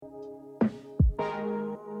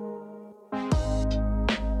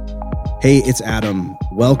Hey, it's Adam.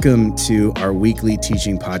 Welcome to our weekly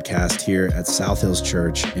teaching podcast here at South Hills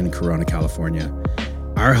Church in Corona, California.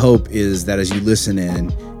 Our hope is that as you listen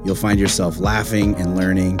in, you'll find yourself laughing and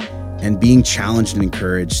learning and being challenged and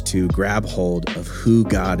encouraged to grab hold of who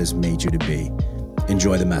God has made you to be.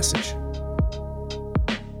 Enjoy the message.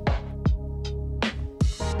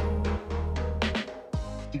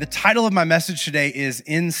 The title of my message today is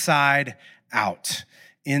Inside Out.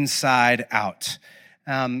 Inside Out.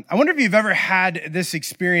 I wonder if you've ever had this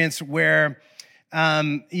experience where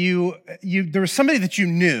there was somebody that you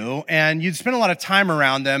knew and you'd spent a lot of time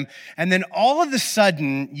around them, and then all of a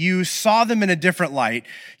sudden you saw them in a different light.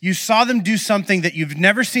 You saw them do something that you've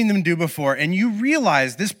never seen them do before, and you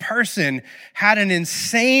realized this person had an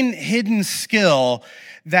insane hidden skill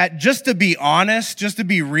that, just to be honest, just to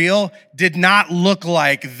be real, did not look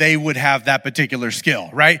like they would have that particular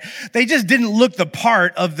skill, right? They just didn't look the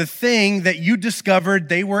part of the thing that you discovered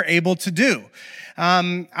they were able to do.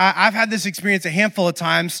 I've had this experience a handful of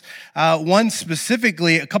times. One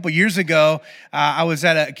specifically, a couple years ago, I was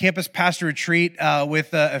at a campus pastor retreat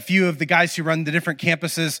with a few of the guys who run the different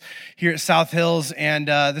campuses here at South Hills, and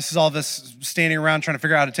this is all of us standing around trying to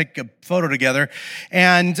figure out how to take a photo together.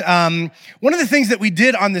 And one of the things that we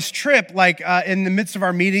did on this trip, in the midst of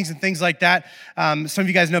our meetings and things like that, some of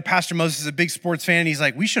you guys know Pastor Moses is a big sports fan, and he's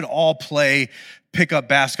like, we should all play pickup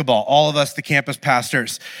basketball, all of us, the campus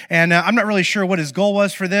pastors. And I'm not really sure what his goal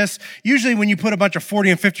was for this. Usually when you put a bunch of 40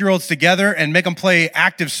 and 50-year-olds together and make them play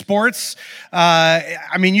active sports,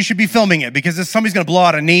 you should be filming it, because if somebody's going to blow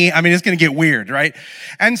out a knee, it's going to get weird, right?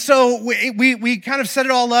 And so we kind of set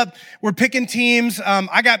it all up. We're picking teams.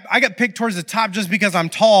 I got picked towards the top just because I'm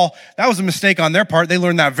tall. That was a mistake on their part. They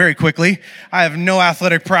learned that very quickly. I have no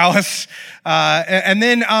athletic prowess. And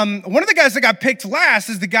then one of the guys that got picked last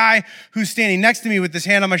is the guy who's standing next to me with his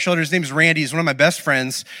hand on my shoulder. His name is Randy. He's one of my best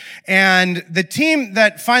friends. And the team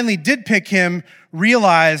that finally did pick him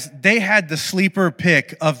realized they had the sleeper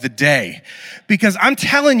pick of the day, because I'm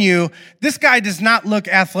telling you, this guy does not look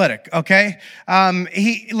athletic, okay?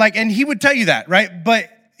 He would tell you that, right? But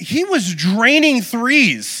he was draining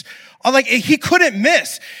threes. He couldn't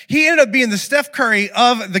miss. He ended up being the Steph Curry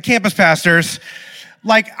of the campus pastors.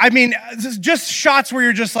 Just shots where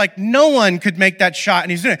you're just like, no one could make that shot, and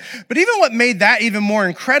he's doing it. But even what made that even more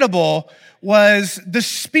incredible was the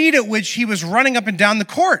speed at which he was running up and down the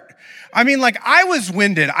court. I was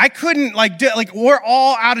winded. I couldn't, we're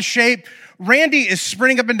all out of shape. Randy is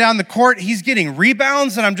sprinting up and down the court. He's getting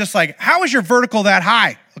rebounds, and I'm just like, how is your vertical that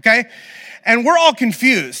high, okay? And we're all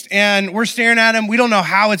confused, and we're staring at him. We don't know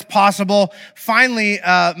how it's possible. Finally,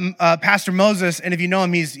 Pastor Moses, and if you know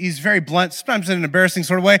him, he's very blunt, sometimes in an embarrassing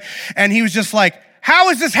sort of way, and he was just like, how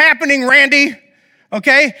is this happening, Randy?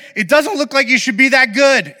 Okay? It doesn't look like you should be that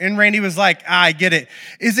good. And Randy was like, I get it.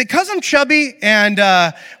 Is it because I'm chubby? And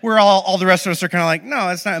we're all the rest of us are kind of like, no,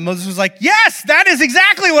 that's not. And Moses was like, yes, that is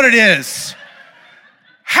exactly what it is.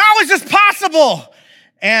 How is this possible?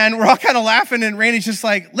 And we're all kind of laughing, and Randy's just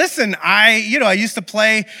like, listen, I used to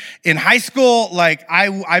play in high school.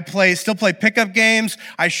 I still play pickup games.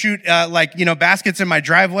 I shoot, baskets in my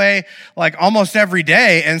driveway, almost every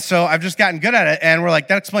day. And so I've just gotten good at it. And we're like,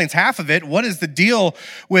 that explains half of it. What is the deal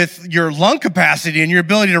with your lung capacity and your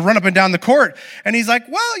ability to run up and down the court? And he's like,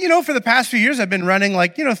 well, for the past few years, I've been running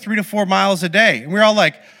 3 to 4 miles a day. And we're all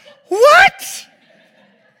like, what?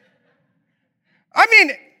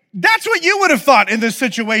 That's what you would have thought in this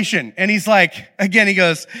situation. And he's like, again, he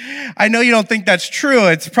goes, I know you don't think that's true.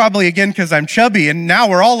 It's probably, again, because I'm chubby. And now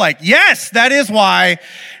we're all like, yes, that is why.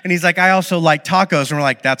 And he's like, I also like tacos. And we're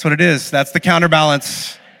like, that's what it is. That's the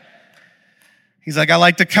counterbalance. He's like, I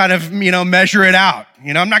like to kind of, measure it out.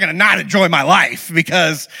 I'm not going to not enjoy my life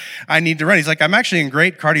because I need to run. He's like, I'm actually in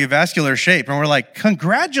great cardiovascular shape. And we're like,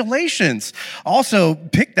 congratulations. Also,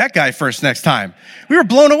 pick that guy first next time. We were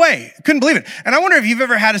blown away. Couldn't believe it. And I wonder if you've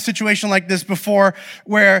ever had a situation like this before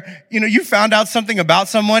where, you found out something about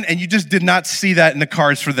someone and you just did not see that in the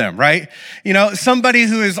cards for them, right? Somebody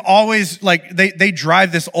who is always they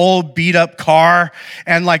drive this old beat up car,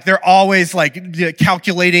 and they're always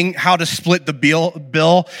calculating how to split the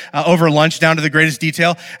bill over lunch down to the greatest detail.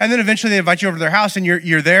 And then eventually they invite you over to their house, and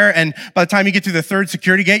you're there. And by the time you get through the third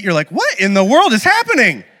security gate, you're like, what in the world is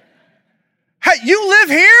happening? You live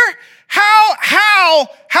here? How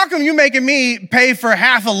come you making me pay for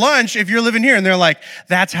half a lunch if you're living here? And they're like,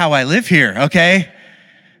 that's how I live here, okay?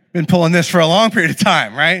 Been pulling this for a long period of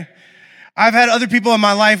time, right? I've had other people in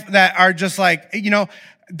my life that are just like,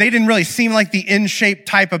 they didn't really seem like the in-shape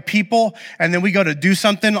type of people. And then we go to do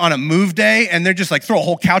something on a move day and they're just like throw a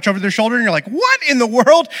whole couch over their shoulder and you're like, what in the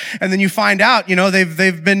world? And then you find out,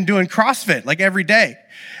 they've been doing CrossFit like every day.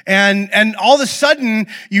 And all of a sudden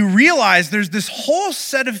you realize there's this whole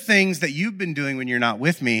set of things that you've been doing when you're not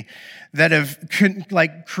with me that have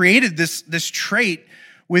created this trait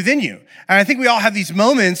within you. And I think we all have these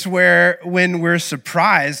moments when we're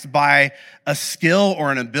surprised by a skill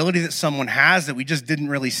or an ability that someone has that we just didn't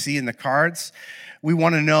really see in the cards. We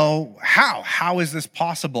want to know how is this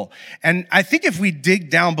possible? And I think if we dig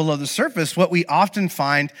down below the surface, what we often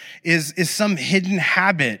find is some hidden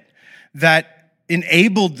habit that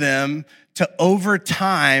enabled them to over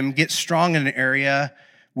time get strong in an area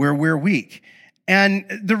where we're weak.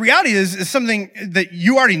 And the reality is something that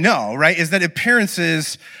you already know, right? Is that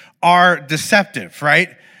appearances are deceptive, right?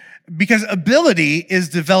 Because ability is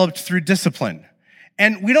developed through discipline.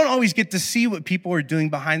 And we don't always get to see what people are doing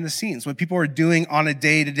behind the scenes, what people are doing on a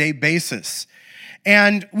day-to-day basis.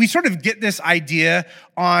 And we sort of get this idea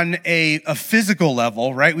on a physical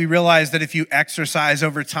level, right? We realize that if you exercise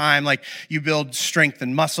over time, like you build strength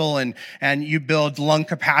and muscle and you build lung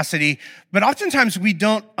capacity. But oftentimes we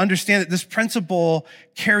don't understand that this principle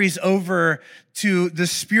carries over to the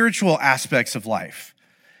spiritual aspects of life.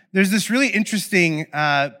 There's this really interesting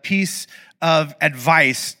piece of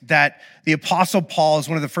advice that the Apostle Paul is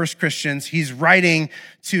one of the first Christians. He's writing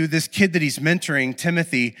to this kid that he's mentoring,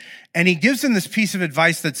 Timothy, and he gives him this piece of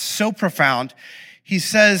advice that's so profound. He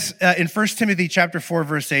says in 1 Timothy chapter 4,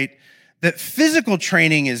 verse 8, that physical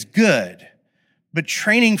training is good, but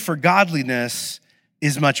training for godliness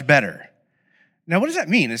is much better. Now, what does that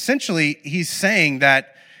mean? Essentially, he's saying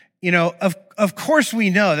that, of course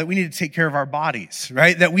we know that we need to take care of our bodies,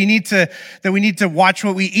 right? That we need to watch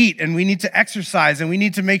what we eat and we need to exercise and we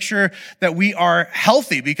need to make sure that we are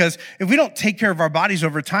healthy, because if we don't take care of our bodies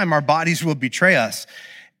over time, our bodies will betray us.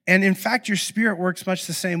 And in fact, your spirit works much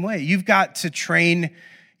the same way. You've got to train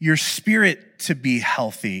your spirit to be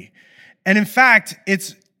healthy. And in fact,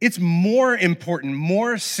 it's more important,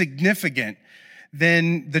 more significant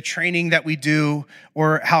than the training that we do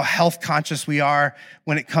or how health conscious we are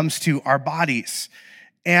when it comes to our bodies.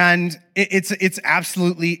 And it's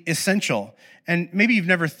absolutely essential. And maybe you've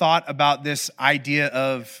never thought about this idea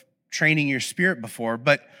of training your spirit before,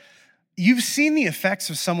 but you've seen the effects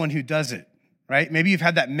of someone who does it, right? Maybe you've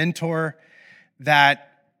had that mentor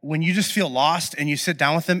that when you just feel lost and you sit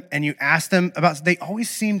down with them and you ask them they always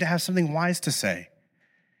seem to have something wise to say.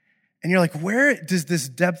 And you're like, where does this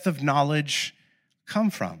depth of knowledge come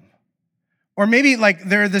from? Or maybe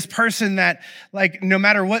they're this person that no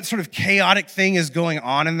matter what sort of chaotic thing is going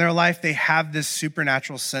on in their life, they have this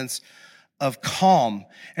supernatural sense of calm.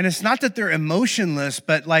 And it's not that they're emotionless,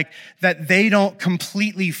 but that they don't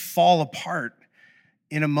completely fall apart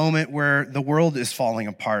in a moment where the world is falling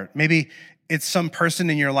apart. Maybe it's some person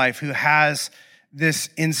in your life who has this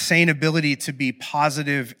insane ability to be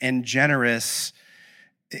positive and generous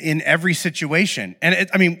in every situation. And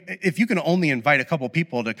if you can only invite a couple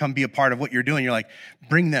people to come be a part of what you're doing, you're like,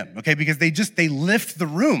 bring them, okay? Because they lift the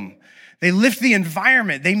room. They lift the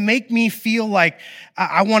environment. They make me feel like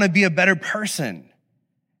I want to be a better person.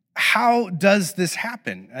 How does this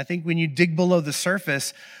happen? I think when you dig below the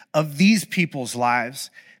surface of these people's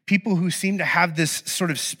lives, people who seem to have this sort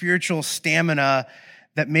of spiritual stamina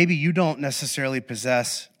that maybe you don't necessarily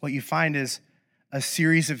possess, what you find is a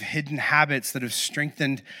series of hidden habits that have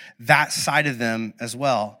strengthened that side of them as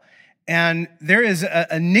well. And there is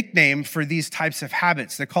a nickname for these types of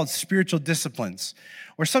habits. They're called spiritual disciplines,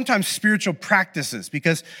 or sometimes spiritual practices,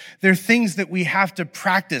 because they're things that we have to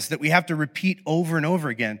practice, that we have to repeat over and over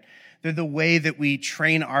again. They're the way that we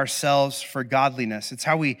train ourselves for godliness. It's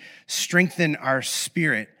how we strengthen our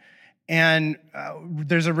spirit. And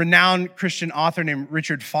there's a renowned Christian author named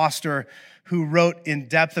Richard Foster who wrote in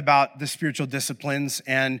depth about the spiritual disciplines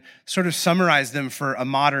and sort of summarized them for a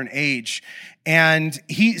modern age. And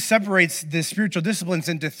he separates the spiritual disciplines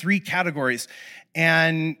into 3 categories.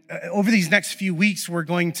 And over these next few weeks, we're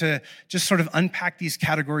going to just sort of unpack these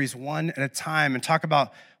categories one at a time and talk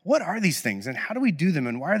about what are these things and how do we do them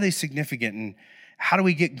and why are they significant and how do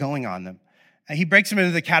we get going on them. And he breaks them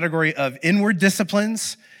into the category of inward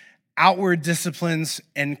disciplines, outward disciplines,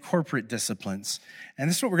 and corporate disciplines. And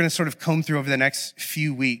this is what we're going to sort of comb through over the next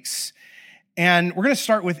few weeks. And we're going to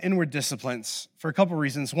start with inward disciplines for a couple of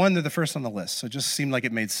reasons. One, they're the first on the list, so it just seemed like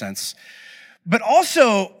it made sense. But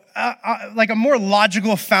also, a more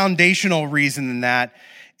logical, foundational reason than that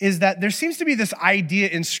is that there seems to be this idea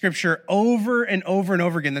in Scripture over and over and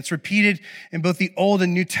over again that's repeated in both the Old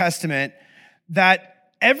and New Testament that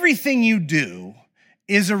everything you do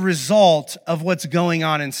is a result of what's going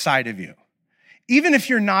on inside of you. Even if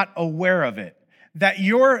you're not aware of it, that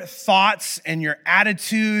your thoughts and your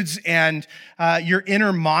attitudes and your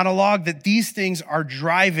inner monologue, that these things are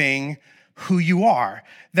driving who you are,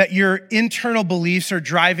 that your internal beliefs are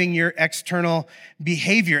driving your external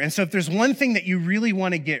behavior. And so if there's one thing that you really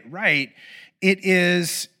want to get right, it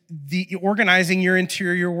is the organizing your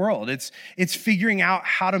interior world. It's figuring out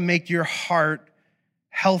how to make your heart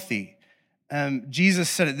healthy. Jesus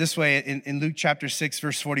said it this way in Luke chapter 6,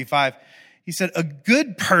 verse 45. He said, a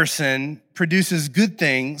good person produces good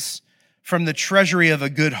things from the treasury of a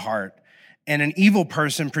good heart, and an evil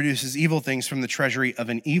person produces evil things from the treasury of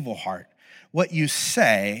an evil heart. What you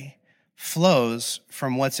say flows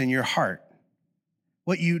from what's in your heart.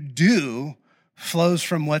 What you do flows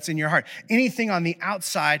from what's in your heart. Anything on the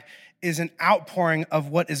outside is an outpouring of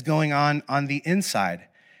what is going on the inside.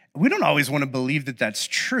 We don't always want to believe that that's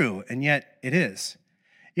true, and yet it is.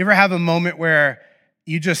 You ever have a moment where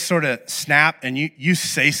you just sort of snap and you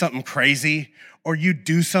say something crazy or you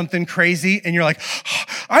do something crazy and you're like, oh,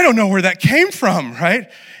 I don't know where that came from, right?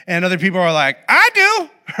 And other people are like, I do,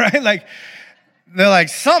 right? Like, they're like,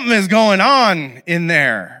 something is going on in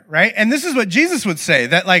there, right? And this is what Jesus would say,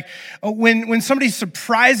 that like when somebody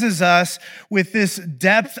surprises us with this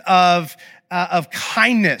depth of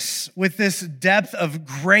kindness, with this depth of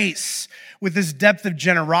grace, with this depth of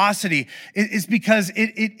generosity, it's because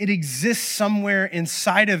it exists somewhere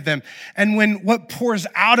inside of them. And when what pours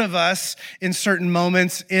out of us in certain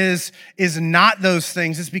moments is not those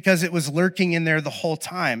things, it's because it was lurking in there the whole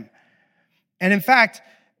time. And in fact,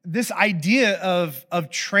 this idea of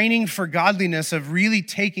training for godliness, of really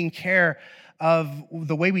taking care of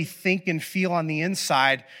the way we think and feel on the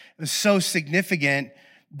inside, is so significant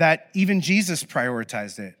that even Jesus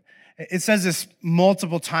prioritized it. It says this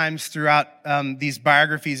multiple times throughout these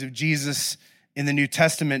biographies of Jesus in the New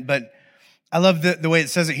Testament, but I love the way it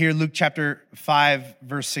says it here. Luke chapter 5,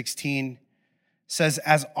 verse 16 says,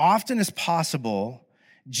 as often as possible,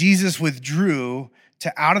 Jesus withdrew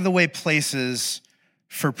to out-of-the-way places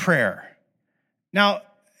for prayer. Now,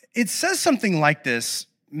 it says something like this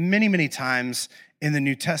many, many times in the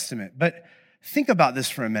New Testament, but think about this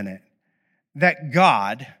for a minute, that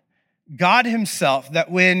God himself,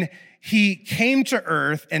 that when he came to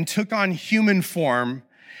earth and took on human form,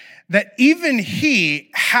 that even he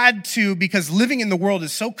had to, because living in the world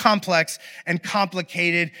is so complex and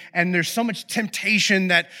complicated, and there's so much temptation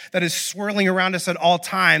that is swirling around us at all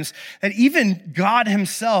times, that even God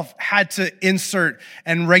himself had to insert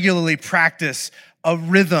and regularly practice a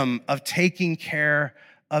rhythm of taking care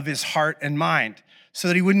of his heart and mind so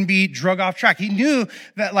that he wouldn't be drug off track. He knew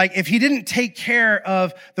that like if he didn't take care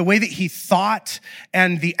of the way that he thought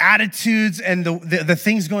and the attitudes and the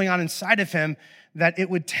things going on inside of him, that it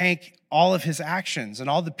would tank all of his actions and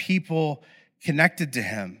all the people connected to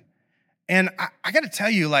him. And I got to tell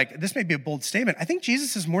you, like, this may be a bold statement. I think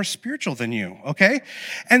Jesus is more spiritual than you, okay?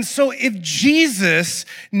 And so if Jesus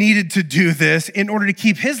needed to do this in order to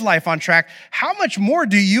keep his life on track, how much more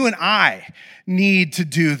do you and I need to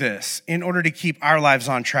do this in order to keep our lives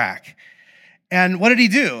on track? And what did he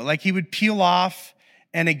do? Like, he would peel off,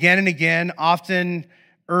 and again, often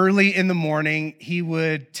early in the morning, he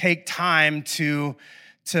would take time to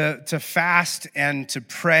fast and to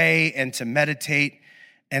pray and to meditate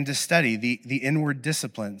and to study the inward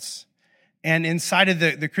disciplines. And inside of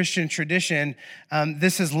the Christian tradition,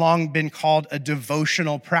 this has long been called a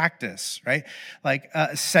devotional practice, right? Like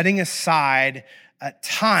setting aside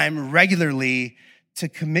time regularly to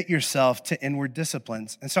commit yourself to inward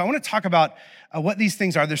disciplines. And so I want to talk about what these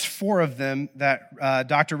things are. There's 4 of them that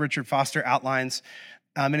Dr. Richard Foster outlines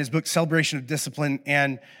in his book, Celebration of Discipline.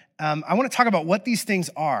 And I want to talk about what these things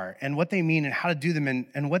are and what they mean and how to do them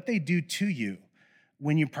and what they do to you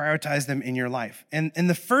when you prioritize them in your life. And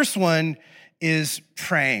the first one is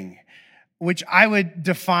praying, which I would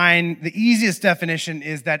define, the easiest definition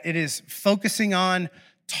is that it is focusing on,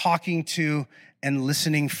 talking to, and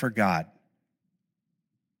listening for God.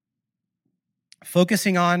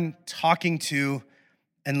 Focusing on, talking to,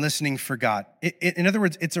 and listening for God. In other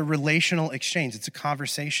words, it's a relational exchange. It's a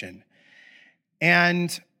conversation.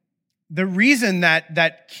 And the reason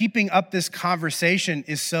that keeping up this conversation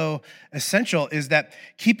is so essential is that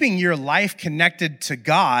keeping your life connected to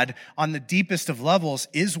God on the deepest of levels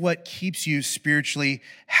is what keeps you spiritually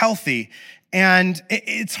healthy. And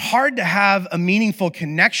it's hard to have a meaningful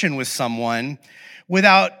connection with someone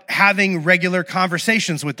without having regular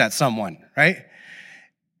conversations with that someone, right?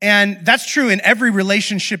 And that's true in every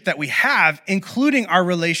relationship that we have, including our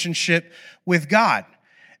relationship with God.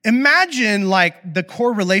 Imagine like the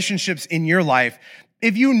core relationships in your life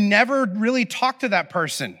if you never really talk to that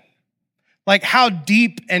person? Like how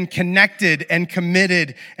deep and connected and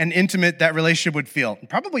committed and intimate that relationship would feel?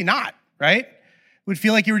 Probably not, right? It would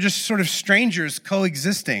feel like you were just sort of strangers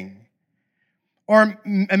coexisting. Or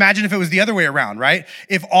imagine if it was the other way around, right?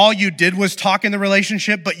 If all you did was talk in the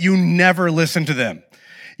relationship, but you never listened to them.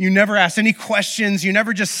 You never asked any questions. You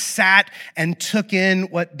never just sat and took in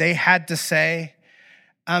what they had to say.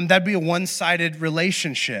 That'd be a one-sided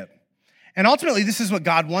relationship. And ultimately, this is what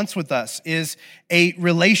God wants with us, is a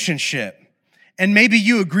relationship. And maybe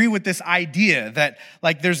you agree with this idea that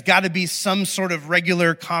like there's got to be some sort of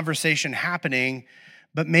regular conversation happening,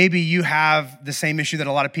 but maybe you have the same issue that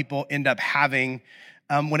a lot of people end up having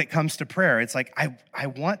when it comes to prayer. It's like, I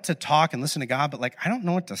want to talk and listen to God, but like, I don't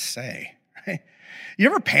know what to say, right? You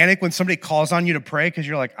ever panic when somebody calls on you to pray because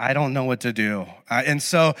you're like, I don't know what to do. And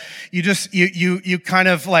so you just, you kind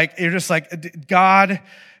of like, you're just like, God,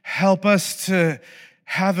 help us to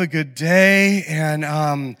have a good day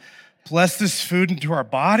and bless this food into our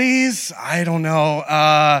bodies. I don't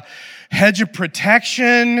know. Hedge of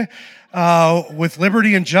protection with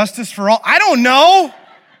liberty and justice for all. I don't know.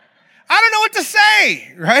 I don't know what to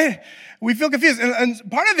say, right? We feel confused. And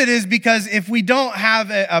part of it is because if we don't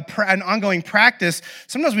have an ongoing practice,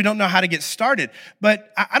 sometimes we don't know how to get started.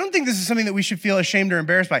 But I don't think this is something that we should feel ashamed or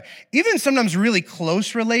embarrassed by. Even sometimes really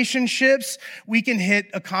close relationships, we can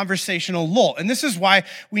hit a conversational lull. And this is why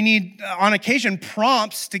we need, on occasion,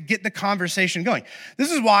 prompts to get the conversation going.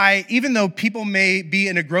 This is why, even though people may be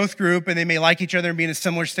in a growth group and they may like each other and be in a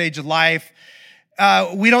similar stage of life,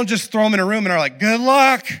 we don't just throw them in a room and are like, good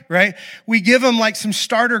luck, right? We give them like some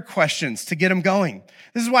starter questions to get them going.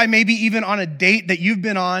 This is why maybe even on a date that you've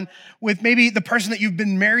been on with maybe the person that you've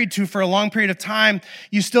been married to for a long period of time,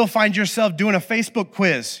 you still find yourself doing a Facebook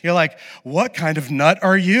quiz. You're like, what kind of nut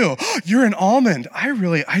are you? You're an almond.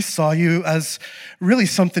 I saw you as really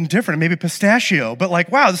something different, maybe pistachio, but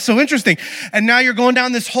like, wow, that's so interesting. And now you're going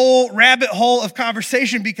down this whole rabbit hole of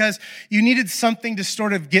conversation because you needed something to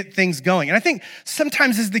sort of get things going. And I think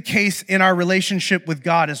sometimes is the case in our relationship with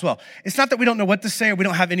God as well. It's not that we don't know what to say or we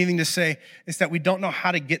don't have anything to say. It's that we don't know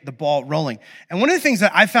how to get the ball rolling. And one of the things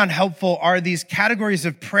that I found helpful are these categories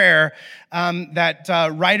of prayer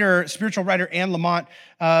that spiritual writer Anne Lamott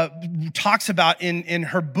talks about in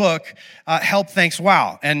her book, Help, Thanks,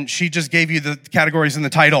 Wow. And she just gave you the categories in the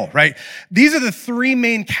title, right? These are the three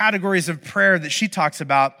main categories of prayer that she talks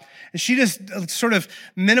about. And she just sort of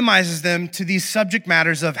minimizes them to these subject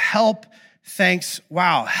matters of help, thanks,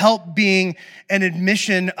 wow. Help being an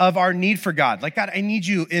admission of our need for God. Like, God, I need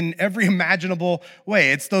you in every imaginable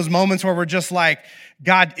way. It's those moments where we're just like,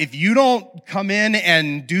 God, if you don't come in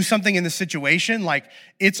and do something in the situation, like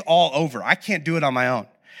it's all over. I can't do it on my own.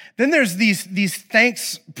 Then there's these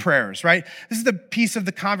thanks prayers, right? This is the piece of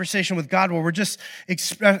the conversation with God where we're just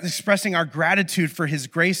expressing our gratitude for his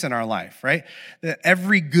grace in our life, right? That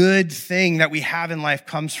every good thing that we have in life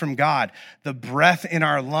comes from God. The breath in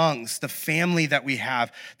our lungs, the family that we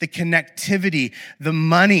have, the connectivity, the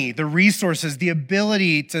money, the resources, the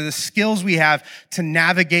ability to the skills we have to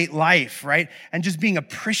navigate life, right? And just being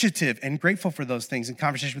appreciative and grateful for those things in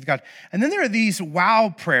conversation with God. And then there are these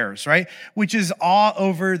wow prayers, right? Which is awe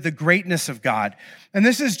over the greatness of God. And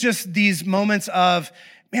this is just these moments of,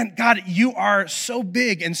 man, God, you are so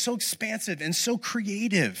big and so expansive and so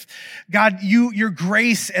creative. God, your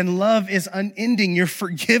grace and love is unending. Your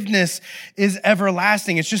forgiveness is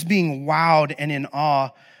everlasting. It's just being wowed and in awe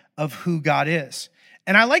of who God is.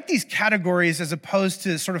 And I like these categories as opposed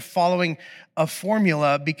to sort of following a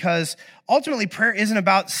formula because ultimately prayer isn't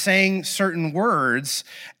about saying certain words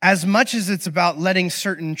as much as it's about letting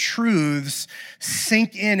certain truths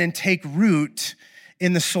sink in and take root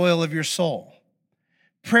in the soil of your soul.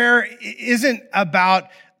 Prayer isn't about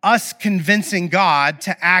us convincing God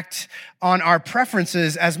to act on our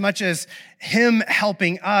preferences as much as him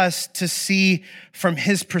helping us to see from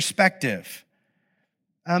his perspective.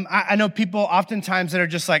 I know people oftentimes that are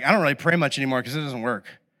just like, I don't really pray much anymore because it doesn't work.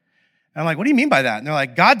 And I'm like, what do you mean by that? And they're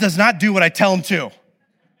like, God does not do what I tell him to.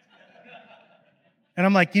 And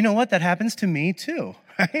I'm like, you know what? That happens to me too,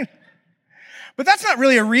 right? But that's not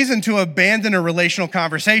really a reason to abandon a relational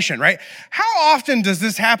conversation, right? How often does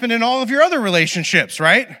this happen in all of your other relationships,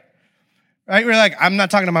 right? Right? We're like, I'm not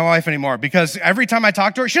talking to my wife anymore because every time I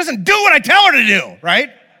talk to her, she doesn't do what I tell her to do, right?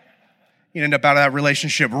 You end up out of that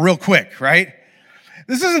relationship real quick, right?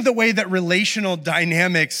 This isn't the way that relational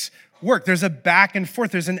dynamics work. There's a back and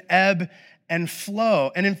forth. There's an ebb and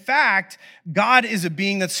flow. And in fact, God is a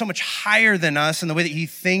being that's so much higher than us in the way that he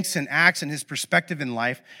thinks and acts and his perspective in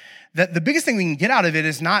life That the biggest thing we can get out of it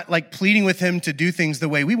is not like pleading with him to do things the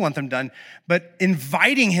way we want them done, but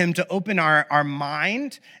inviting him to open our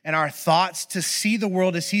mind and our thoughts to see the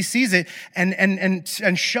world as he sees it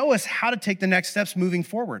and show us how to take the next steps moving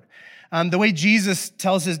forward. The way Jesus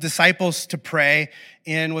tells his disciples to pray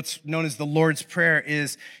in what's known as the Lord's Prayer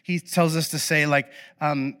is he tells us to say like,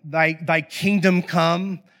 thy kingdom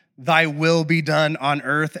come, thy will be done on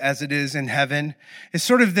earth as it is in heaven. It's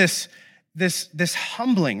sort of this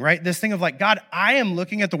humbling, right? This thing of like, God, I am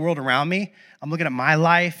looking at the world around me. I'm looking at my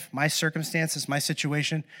life, my circumstances, my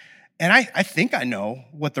situation. And I think I know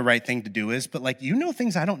what the right thing to do is, but like, you know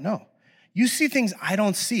things I don't know. You see things I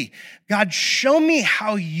don't see. God, show me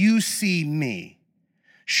how you see me.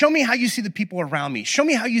 Show me how you see the people around me. Show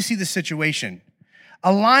me how you see the situation.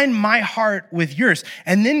 Align my heart with yours,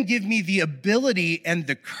 and then give me the ability and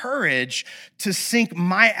the courage to sync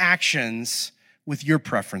my actions with your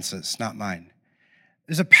preferences, not mine.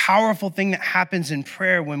 There's a powerful thing that happens in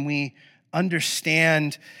prayer when we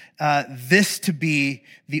understand this to be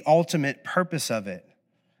the ultimate purpose of it.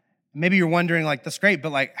 Maybe you're wondering, like, that's great,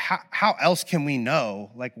 but like, how else can we know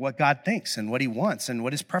like what God thinks and what he wants and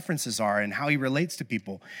what his preferences are and how he relates to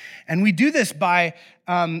people? And we do this by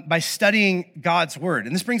studying God's word.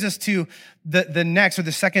 And this brings us to the next, or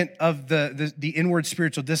the second of the inward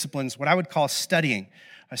spiritual disciplines, what I would call studying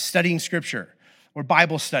scripture, or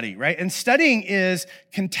Bible study, right? And studying is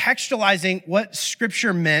contextualizing what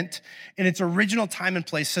scripture meant in its original time and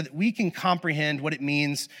place so that we can comprehend what it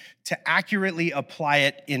means to accurately apply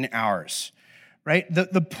it in ours, right?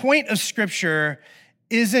 The point of scripture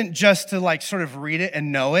isn't just to like sort of read it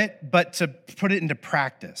and know it, but to put it into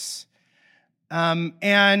practice.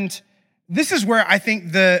 And this is where I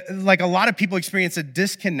think a lot of people experience a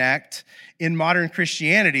disconnect in modern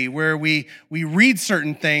Christianity, where we read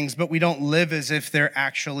certain things, but we don't live as if they're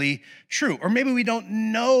actually true. Or maybe we don't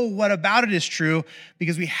know what about it is true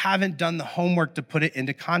because we haven't done the homework to put it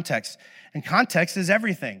into context. And context is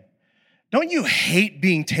everything. Don't you hate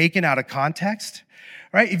being taken out of context?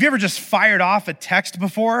 Right? Have you ever just fired off a text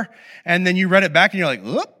before and then you read it back and you're like,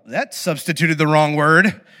 oop, that substituted the wrong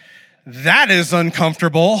word. That is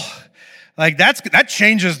uncomfortable. Like that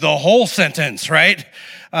changes the whole sentence, right?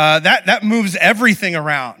 That moves everything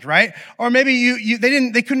around, right? Or maybe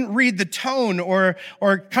they couldn't read the tone or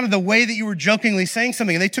kind of the way that you were jokingly saying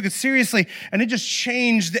something, and they took it seriously, and it just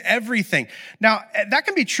changed everything. Now, that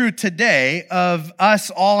can be true today of us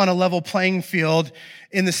all on a level playing field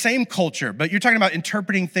in the same culture, but you're talking about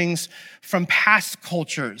interpreting things from past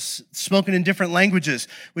cultures, spoken in different languages,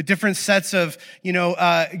 with different sets of,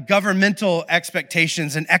 governmental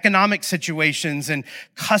expectations and economic situations and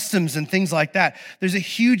customs and things like that. There's a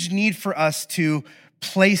huge need for us to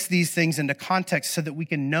place these things into context so that we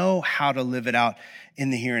can know how to live it out in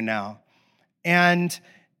the here and now. And,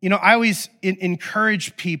 I always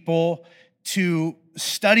encourage people to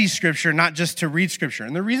study scripture, not just to read scripture.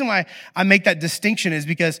 And the reason why I make that distinction is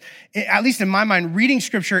because, at least in my mind, reading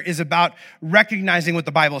scripture is about recognizing what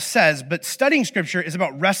the Bible says, but studying scripture is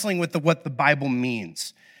about wrestling with what the Bible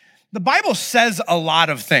means. The Bible says a lot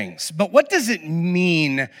of things, but what does it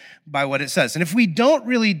mean by what it says? And if we don't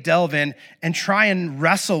really delve in and try and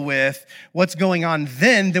wrestle with what's going on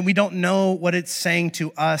then we don't know what it's saying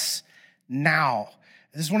to us now.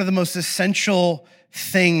 This is one of the most essential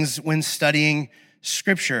things when studying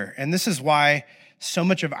scripture. And this is why so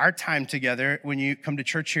much of our time together when you come to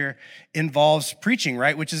church here involves preaching,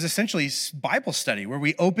 right? Which is essentially Bible study, where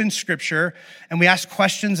we open scripture and we ask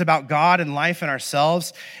questions about God and life and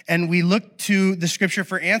ourselves. And we look to the scripture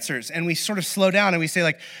for answers, and we sort of slow down and we say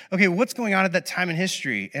like, okay, what's going on at that time in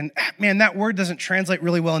history? And man, that word doesn't translate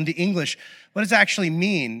really well into English. What does it actually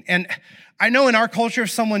mean? And I know in our culture,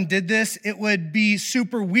 if someone did this, it would be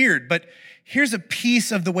super weird, but here's a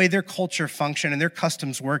piece of the way their culture functioned and their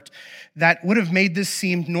customs worked that would have made this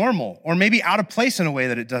seem normal, or maybe out of place in a way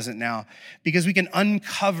that it doesn't now, because we can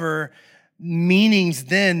uncover meanings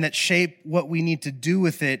then that shape what we need to do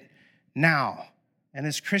with it now. And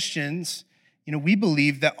as Christians, we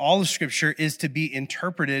believe that all of Scripture is to be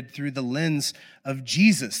interpreted through the lens of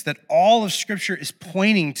Jesus, that all of Scripture is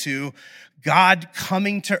pointing to God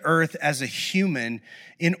coming to earth as a human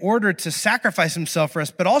in order to sacrifice himself for us,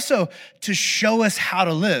 but also to show us how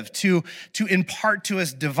to live, to impart to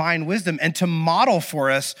us divine wisdom, and to model for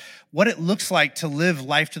us what it looks like to live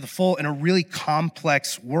life to the full in a really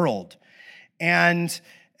complex world. And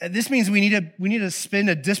this means we need to spend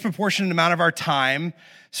a disproportionate amount of our time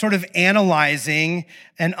sort of analyzing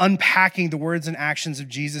and unpacking the words and actions of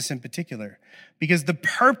Jesus in particular. Because the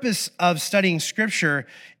purpose of studying scripture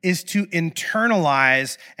is to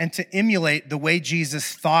internalize and to emulate the way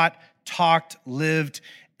Jesus thought, talked, lived,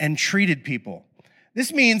 and treated people.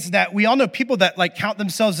 This means that we all know people that like count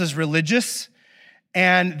themselves as religious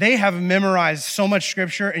and they have memorized so much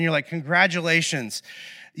scripture and you're like, congratulations,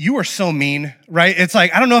 you are so mean, right? It's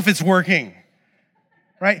like, I don't know if it's working,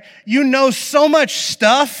 right? You know so much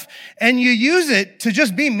stuff and you use it to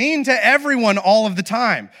just be mean to everyone all of the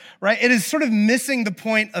time, right? It is sort of missing the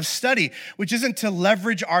point of study, which isn't to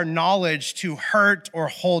leverage our knowledge to hurt or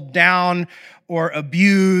hold down or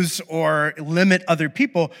abuse or limit other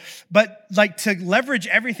people, but like to leverage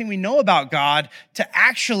everything we know about God to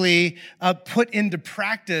actually put into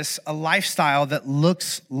practice a lifestyle that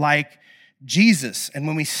looks like Jesus. And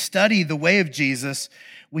when we study the way of Jesus,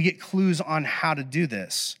 we get clues on how to do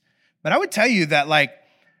this. But I would tell you that like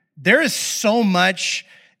there is so much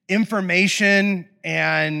information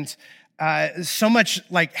and so much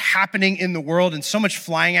like happening in the world and so much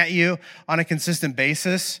flying at you on a consistent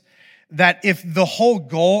basis that if the whole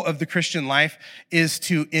goal of the Christian life is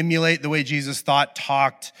to emulate the way Jesus thought,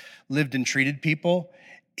 talked, lived, and treated people,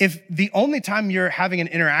 if the only time you're having an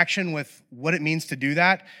interaction with what it means to do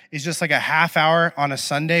that is just like a half hour on a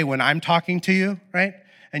Sunday when I'm talking to you, right?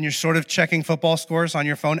 And you're sort of checking football scores on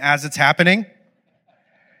your phone as it's happening,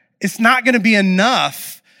 it's not gonna be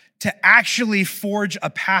enough to actually forge a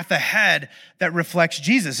path ahead that reflects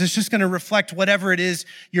Jesus. It's just gonna reflect whatever it is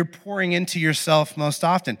you're pouring into yourself most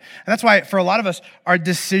often. And that's why for a lot of us, our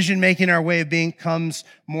decision-making, our way of being comes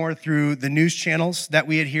more through the news channels that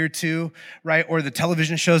we adhere to, right? Or the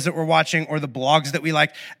television shows that we're watching or the blogs that we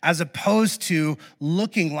like, as opposed to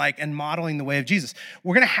looking like and modeling the way of Jesus.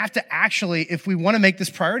 We're gonna have to actually, if we wanna make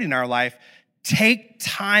this priority in our life, take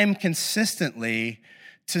time consistently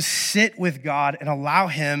to sit with God and allow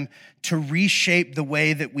him to reshape the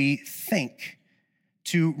way that we think,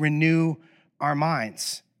 to renew our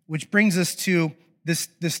minds. Which brings us to this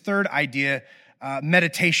third idea,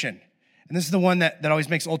 meditation. And this is the one that always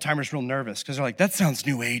makes old timers real nervous because they're like, that sounds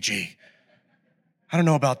new agey. I don't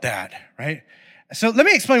know about that, right? So let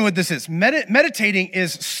me explain what this is. Meditating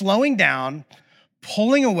is slowing down,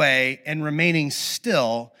 pulling away, and remaining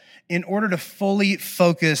still in order to fully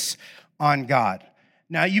focus on God.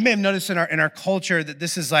 Now, you may have noticed in our culture that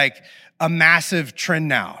this is like a massive trend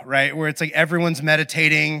now, right? Where it's like everyone's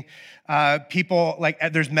meditating. People, like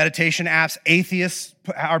there's meditation apps. Atheists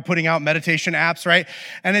are putting out meditation apps, right?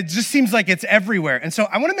 And it just seems like it's everywhere. And so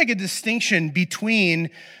I want to make a distinction between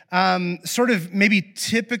sort of maybe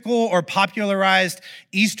typical or popularized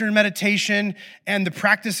Eastern meditation and the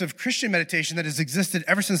practice of Christian meditation that has existed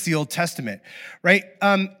ever since the Old Testament, right?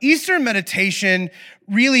 Eastern meditation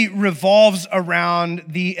really revolves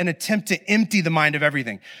around an attempt to empty the mind of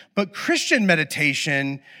everything. But Christian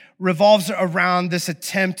meditation revolves around this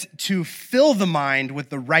attempt to fill the mind with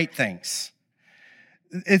the right things.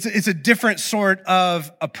 It's a different sort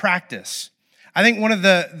of a practice. I think one of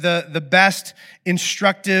the best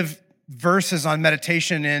instructive verses on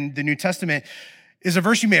meditation in the New Testament is a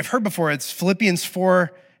verse you may have heard before. It's Philippians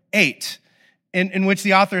 4:8, in which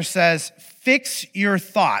the author says, "Fix your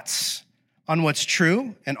thoughts on what's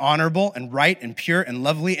true and honorable and right and pure and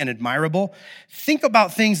lovely and admirable. Think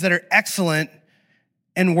about things that are excellent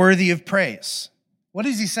and worthy of praise." What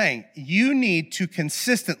is he saying? You need to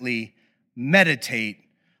consistently meditate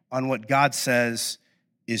on what God says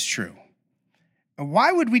is true. And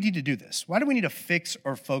why would we need to do this? Why do we need to fix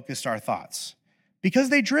or focus our thoughts? Because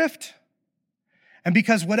they drift. And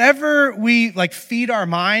because whatever we like feed our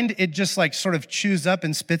mind, it just like sort of chews up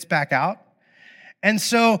and spits back out. And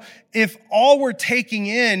so if all we're taking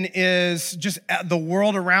in is just the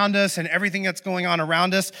world around us and everything that's going on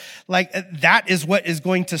around us, like that is what is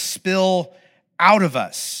going to spill out of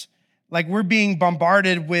us. Like we're being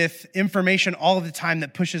bombarded with information all of the time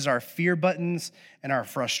that pushes our fear buttons and our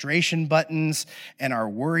frustration buttons and our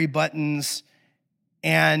worry buttons.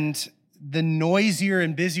 And the noisier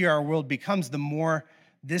and busier our world becomes, the more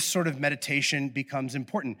this sort of meditation becomes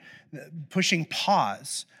important. Pushing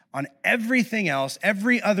pause on everything else,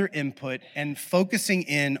 every other input, and focusing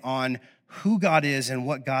in on who God is and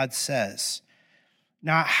what God says.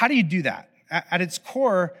 Now, how do you do that? At its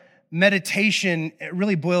core, meditation, it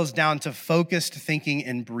really boils down to focused thinking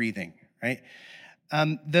and breathing, right?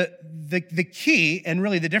 The key, and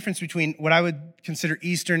really the difference between what I would consider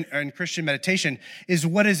Eastern and Christian meditation is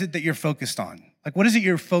what is it that you're focused on? Like, what is it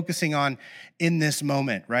you're focusing on in this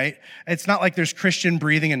moment, right? It's not like there's Christian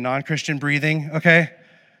breathing and non-Christian breathing, okay?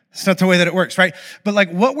 It's not the way that it works, right? But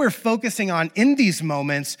like what we're focusing on in these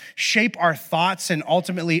moments shape our thoughts and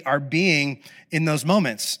ultimately our being in those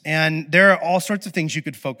moments. And there are all sorts of things you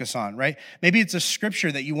could focus on, right? Maybe it's a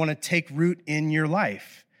scripture that you want to take root in your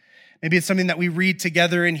life. Maybe it's something that we read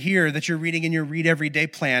together in here that you're reading in your Read Every Day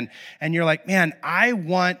plan. And you're like, man, I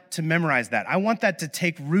want to memorize that. I want that to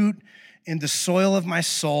take root in the soil of my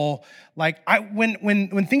soul. Like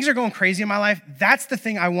when things are going crazy in my life, that's the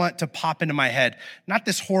thing I want to pop into my head. Not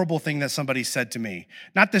this horrible thing that somebody said to me.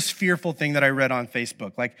 Not this fearful thing that I read on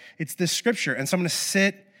Facebook. Like it's this scripture. And so I'm going to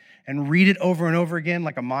sit and read it over and over again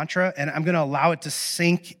like a mantra, and I'm going to allow it to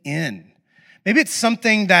sink in. Maybe it's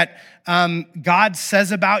something that God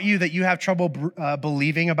says about you that you have trouble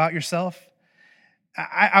believing about yourself.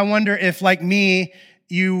 I wonder if, like me,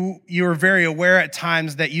 you are very aware at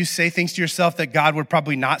times that you say things to yourself that God would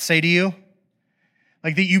probably not say to you.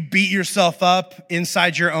 Like that you beat yourself up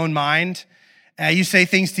inside your own mind. You say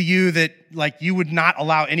things to you that like you would not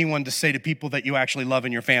allow anyone to say to people that you actually love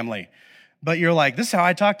in your family. But you're like, this is how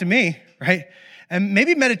I talk to me, right? And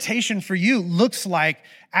maybe meditation for you looks like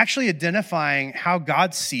actually identifying how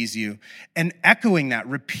God sees you and echoing that,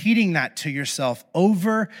 repeating that to yourself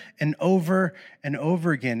over and over and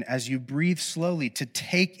over again as you breathe slowly to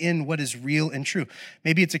take in what is real and true.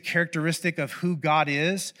 Maybe it's a characteristic of who God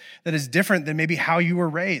is that is different than maybe how you were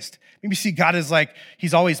raised. Maybe you see God as like,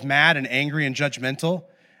 he's always mad and angry and judgmental.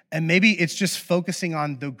 And maybe it's just focusing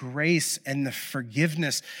on the grace and the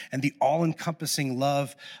forgiveness and the all-encompassing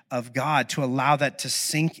love of God to allow that to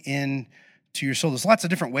sink in to your soul. There's lots of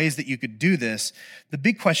different ways that you could do this. The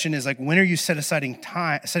big question is like, when are you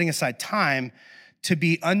setting aside time to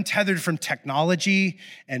be untethered from technology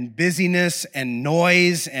and busyness and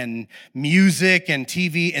noise and music and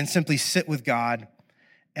TV and simply sit with God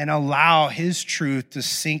and allow his truth to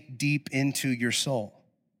sink deep into your soul?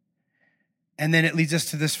 And then it leads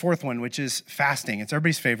us to this fourth one, which is fasting. It's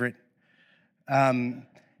everybody's favorite. And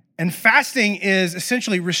fasting is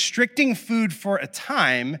essentially restricting food for a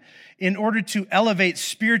time in order to elevate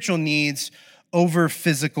spiritual needs over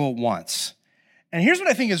physical wants. And here's what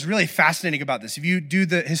I think is really fascinating about this. If you do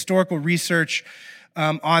the historical research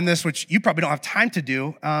on this, which you probably don't have time to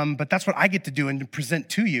do, but that's what I get to do and to present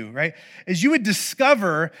to you, right? Is you would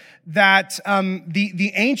discover that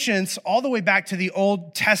the ancients, all the way back to the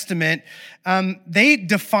Old Testament, they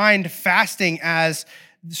defined fasting as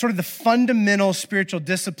sort of the fundamental spiritual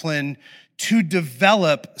discipline to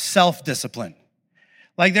develop self-discipline.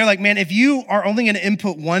 Like they're like, man, if you are only going to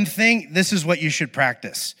input one thing, this is what you should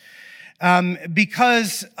practice.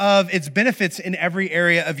 Because of its benefits in every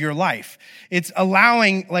area of your life. It's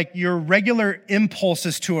allowing like your regular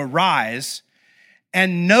impulses to arise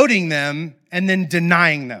and noting them and then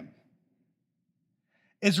denying them.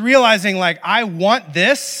 It's realizing like, I want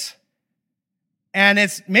this, and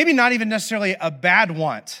it's maybe not even necessarily a bad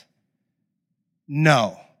want.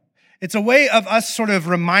 No. It's a way of us sort of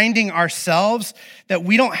reminding ourselves that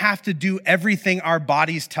we don't have to do everything our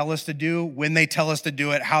bodies tell us to do, when they tell us to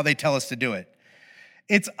do it, how they tell us to do it.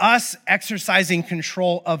 It's us exercising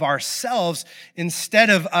control of ourselves instead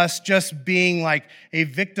of us just being like a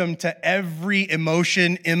victim to every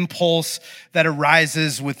emotion, impulse that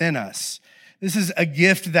arises within us. This is a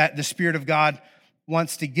gift that the Spirit of God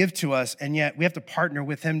wants to give to us, and yet we have to partner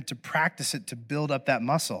with him to practice it, to build up that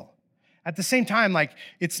muscle. At the same time, like,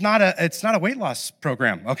 it's not a weight loss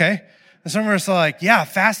program, okay? And some of us are like, yeah,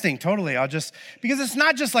 fasting, totally. Because it's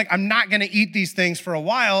not just like, I'm not gonna eat these things for a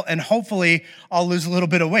while and hopefully I'll lose a little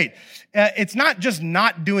bit of weight. It's not just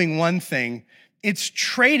not doing one thing, it's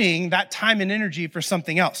trading that time and energy for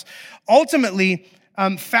something else. Ultimately,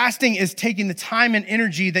 fasting is taking the time and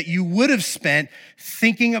energy that you would have spent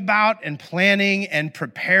thinking about and planning and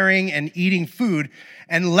preparing and eating food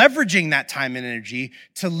and leveraging that time and energy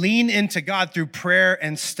to lean into God through prayer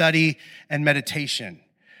and study and meditation,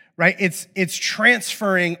 right? It's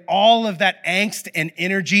transferring all of that angst and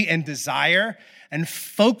energy and desire and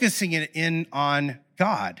focusing it in on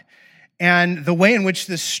God. And the way in which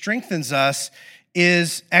this strengthens us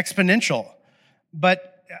is exponential.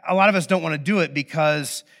 But a lot of us don't want to do it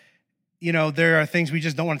because, there are things we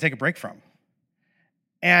just don't want to take a break from.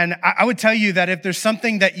 And I would tell you that if there's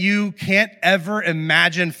something that you can't ever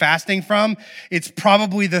imagine fasting from, it's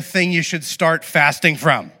probably the thing you should start fasting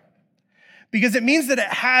from. Because it means that it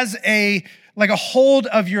has a hold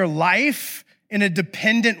of your life in a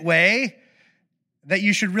dependent way that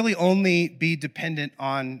you should really only be dependent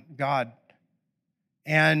on God.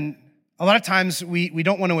 And a lot of times we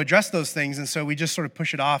don't want to address those things, and so we just sort of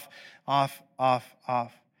push it off.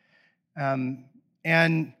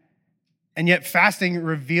 And yet fasting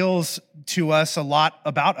reveals to us a lot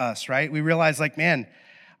about us, right? We realize like, man,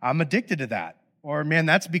 I'm addicted to that. Or man,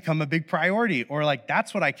 that's become a big priority. Or like,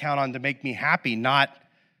 that's what I count on to make me happy, not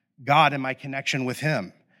God and my connection with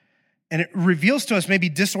him. And it reveals to us maybe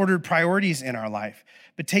disordered priorities in our life.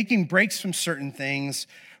 But taking breaks from certain things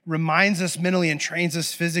reminds us mentally and trains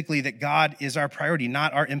us physically that God is our priority,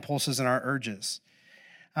 not our impulses and our urges.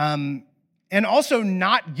 And also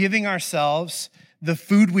not giving ourselves the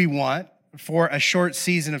food we want for a short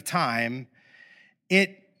season of time,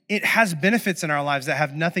 it has benefits in our lives that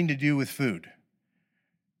have nothing to do with food.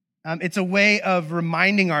 It's a way of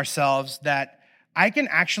reminding ourselves that I can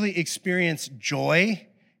actually experience joy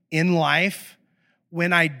in life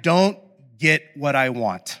when I don't get what I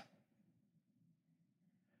want.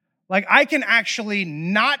 Like, I can actually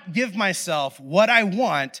not give myself what I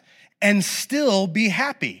want and still be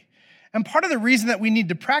happy. And part of the reason that we need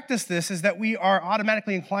to practice this is that we are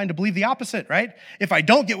automatically inclined to believe the opposite, right? If I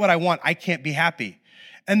don't get what I want, I can't be happy.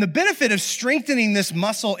 And the benefit of strengthening this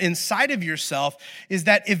muscle inside of yourself is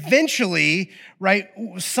that eventually, right,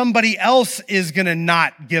 somebody else is gonna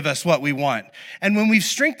not give us what we want. And when we've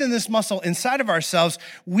strengthened this muscle inside of ourselves,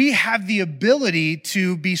 we have the ability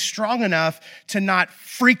to be strong enough to not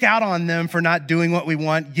freak out on them for not doing what we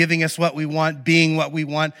want, giving us what we want, being what we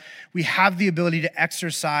want. We have the ability to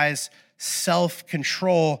exercise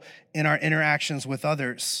self-control in our interactions with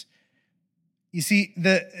others. You see,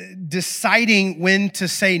 the deciding when to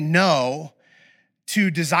say no to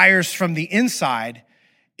desires from the inside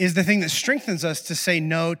is the thing that strengthens us to say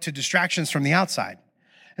no to distractions from the outside.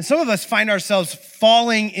 And some of us find ourselves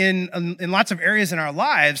falling in lots of areas in our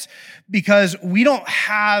lives because we don't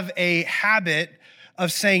have a habit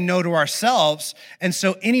of saying no to ourselves. And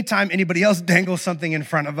so anytime anybody else dangles something in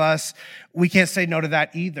front of us, we can't say no to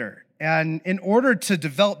that either. And in order to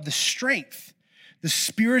develop the strength, the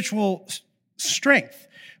spiritual strength,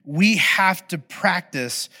 we have to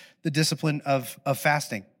practice the discipline of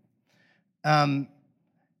fasting. And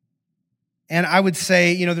I would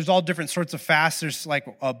say, there's all different sorts of fasts. There's like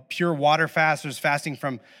a pure water fast. There's fasting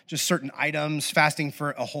from just certain items, fasting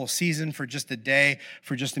for a whole season, for just a day,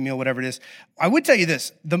 for just a meal, whatever it is. I would tell you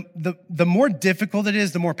this, the more difficult it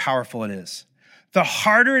is, the more powerful it is. The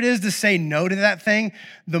harder it is to say no to that thing,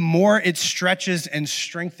 the more it stretches and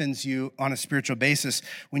strengthens you on a spiritual basis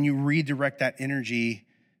when you redirect that energy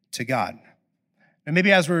to God. And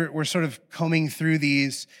maybe as we're sort of combing through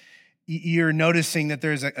these, you're noticing that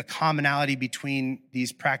there's a commonality between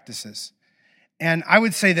these practices. And I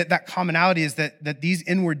would say that commonality is that these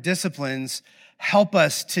inward disciplines help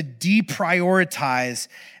us to deprioritize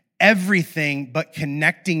everything but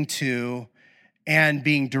connecting to and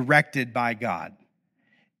being directed by God.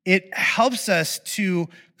 It helps us to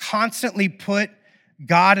constantly put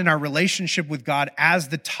God and our relationship with God as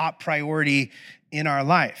the top priority in our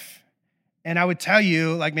life. And I would tell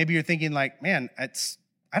you, like, maybe you're thinking like, man,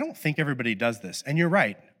 I don't think everybody does this. And you're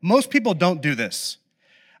right. Most people don't do this.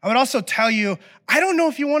 I would also tell you, I don't know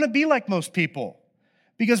if you want to be like most people,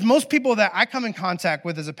 because most people that I come in contact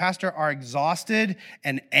with as a pastor are exhausted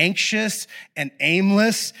and anxious and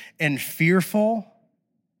aimless and fearful.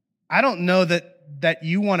 I don't know that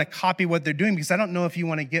you want to copy what they're doing, because I don't know if you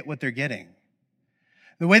want to get what they're getting.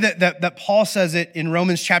 The way that Paul says it in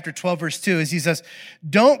Romans chapter 12, verse 2 is he says,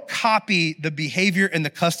 don't copy the behavior and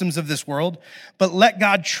the customs of this world, but let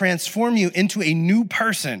God transform you into a new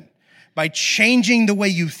person by changing the way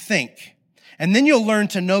you think. And then you'll learn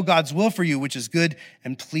to know God's will for you, which is good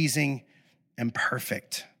and pleasing and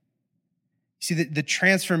perfect. See, the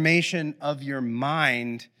transformation of your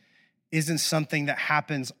mind isn't something that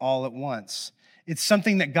happens all at once. It's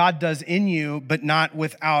something that God does in you, but not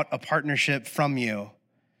without a partnership from you.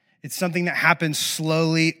 It's something that happens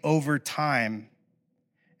slowly over time.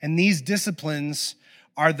 And these disciplines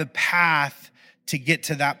are the path to get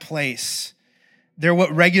to that place. They're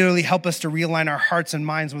what regularly help us to realign our hearts and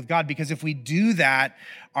minds with God, because if we do that,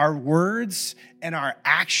 our words and our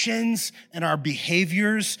actions and our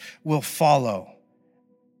behaviors will follow.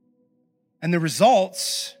 And the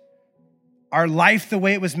results are life the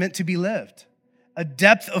way it was meant to be lived. A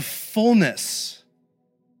depth of fullness,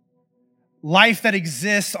 life that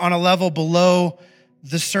exists on a level below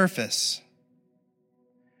the surface.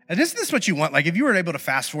 And isn't this what you want? Like, if you were able to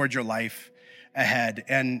fast forward your life ahead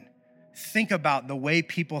and think about the way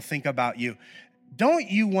people think about you, don't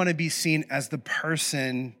you want to be seen as the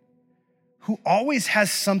person who always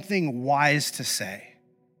has something wise to say,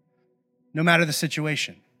 no matter the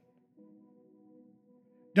situation?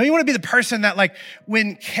 Don't you want to be the person that, like,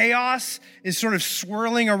 when chaos is sort of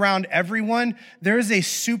swirling around everyone, there is a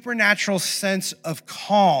supernatural sense of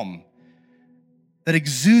calm that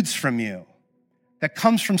exudes from you, that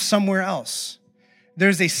comes from somewhere else?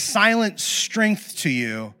 There's a silent strength to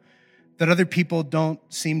you that other people don't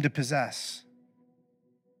seem to possess.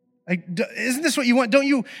 Like, isn't this what you want? Don't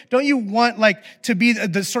you want like to be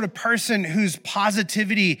the sort of person whose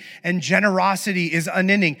positivity and generosity is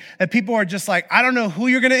unending? That people are just like, I don't know who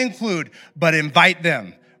you're going to include, but invite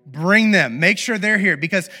them, bring them, make sure they're here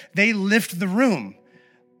because they lift the room.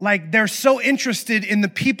 Like they're so interested in the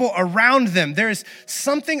people around them. There's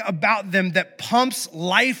something about them that pumps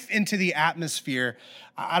life into the atmosphere.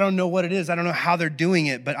 I don't know what it is. I don't know how they're doing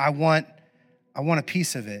it, but I want a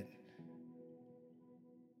piece of it.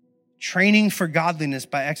 Training for godliness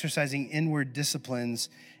by exercising inward disciplines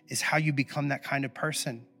is how you become that kind of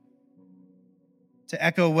person. To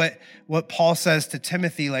echo what Paul says to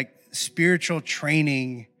Timothy, like spiritual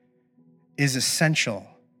training is essential.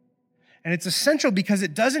 And it's essential because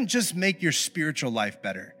it doesn't just make your spiritual life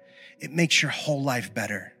better. It makes your whole life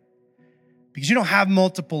better. Because you don't have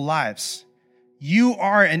multiple lives. You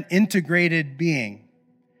are an integrated being.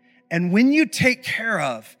 And when you take care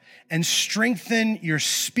of and strengthen your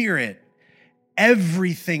spirit,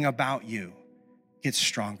 everything about you gets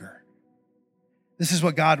stronger. This is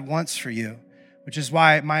what God wants for you, which is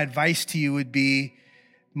why my advice to you would be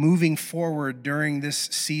moving forward during this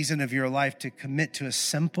season of your life to commit to a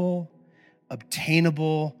simple,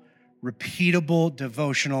 obtainable, repeatable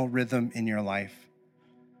devotional rhythm in your life.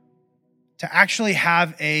 To actually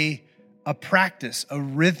have a practice, a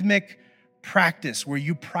rhythmic practice where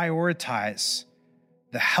you prioritize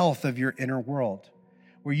the health of your inner world,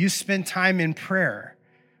 where you spend time in prayer,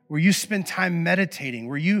 where you spend time meditating,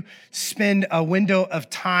 where you spend a window of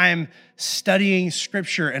time studying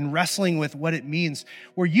scripture and wrestling with what it means,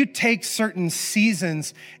 where you take certain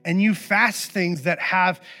seasons and you fast things that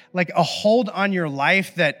have like a hold on your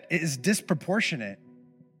life that is disproportionate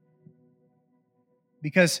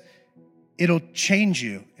because it'll change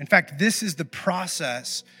you. In fact, this is the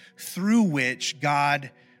process through which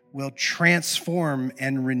God will transform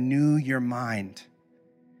and renew your mind.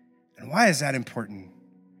 And why is that important?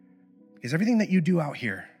 Because everything that you do out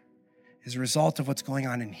here is a result of what's going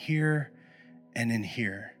on in here and in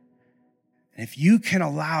here. And if you can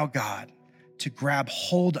allow God to grab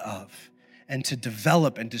hold of and to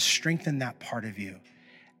develop and to strengthen that part of you,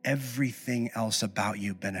 everything else about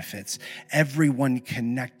you benefits. Everyone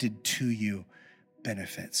connected to you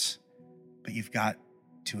benefits. But you've got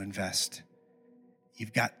to invest.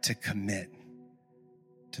 You've got to commit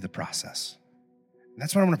to the process. And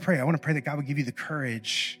that's what I want to pray. I want to pray that God would give you the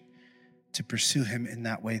courage to pursue him in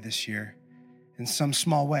that way this year, in some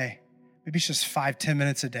small way. Maybe it's just 5-10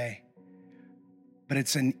 minutes a day. But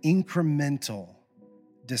it's an incremental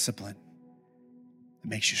discipline that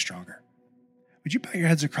makes you stronger. Would you bow your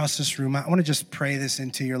heads across this room? I want to just pray this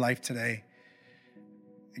into your life today.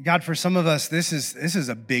 God, for some of us, this is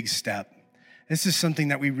a big step. This is something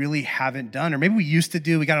that we really haven't done, or maybe we used to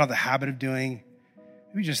do, we got out of the habit of doing.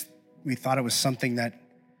 We thought it was something that,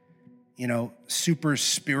 super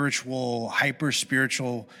spiritual, hyper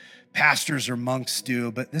spiritual pastors or monks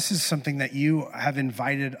do, but this is something that you have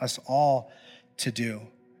invited us all to do,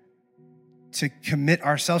 to commit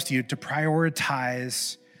ourselves to you, to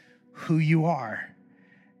prioritize who you are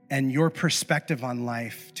and your perspective on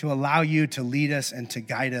life, to allow you to lead us and to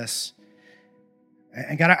guide us.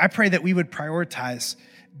 And God, I pray that we would prioritize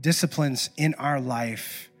disciplines in our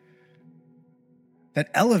life that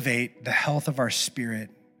elevate the health of our spirit.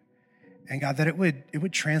 And God, that it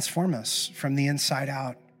would transform us from the inside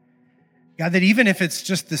out. God, that even if it's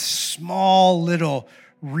just this small little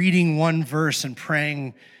reading one verse and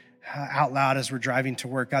praying out loud as we're driving to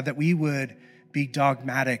work, God, that we would be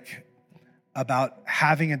dogmatic about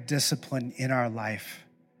having a discipline in our life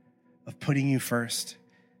of putting you first,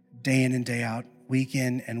 day in and day out, week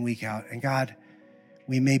in and week out. And God,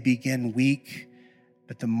 we may begin weak,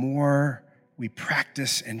 but the more we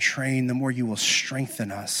practice and train, the more you will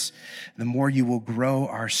strengthen us, the more you will grow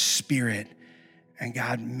our spirit. And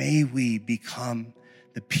God, may we become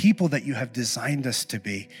the people that you have designed us to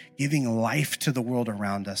be, giving life to the world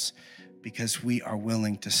around us because we are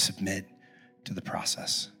willing to submit to the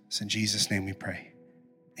process. It's in Jesus' name we pray.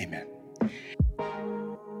 Amen.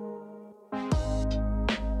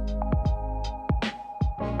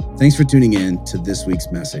 Thanks for tuning in to this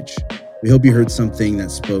week's message. We hope you heard something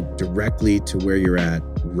that spoke directly to where you're at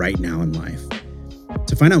right now in life.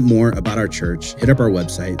 To find out more about our church, hit up our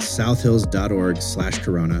website,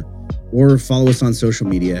 southhills.org/corona, or follow us on social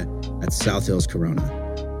media at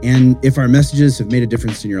southhillscorona. And if our messages have made a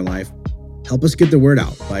difference in your life, help us get the word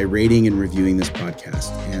out by rating and reviewing this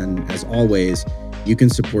podcast. And as always, you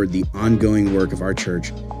can support the ongoing work of our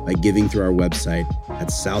church by giving through our website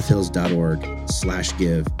at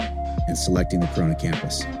southhills.org/give and selecting the Corona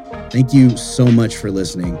campus. Thank you so much for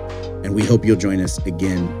listening, and we hope you'll join us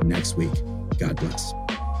again next week. God bless.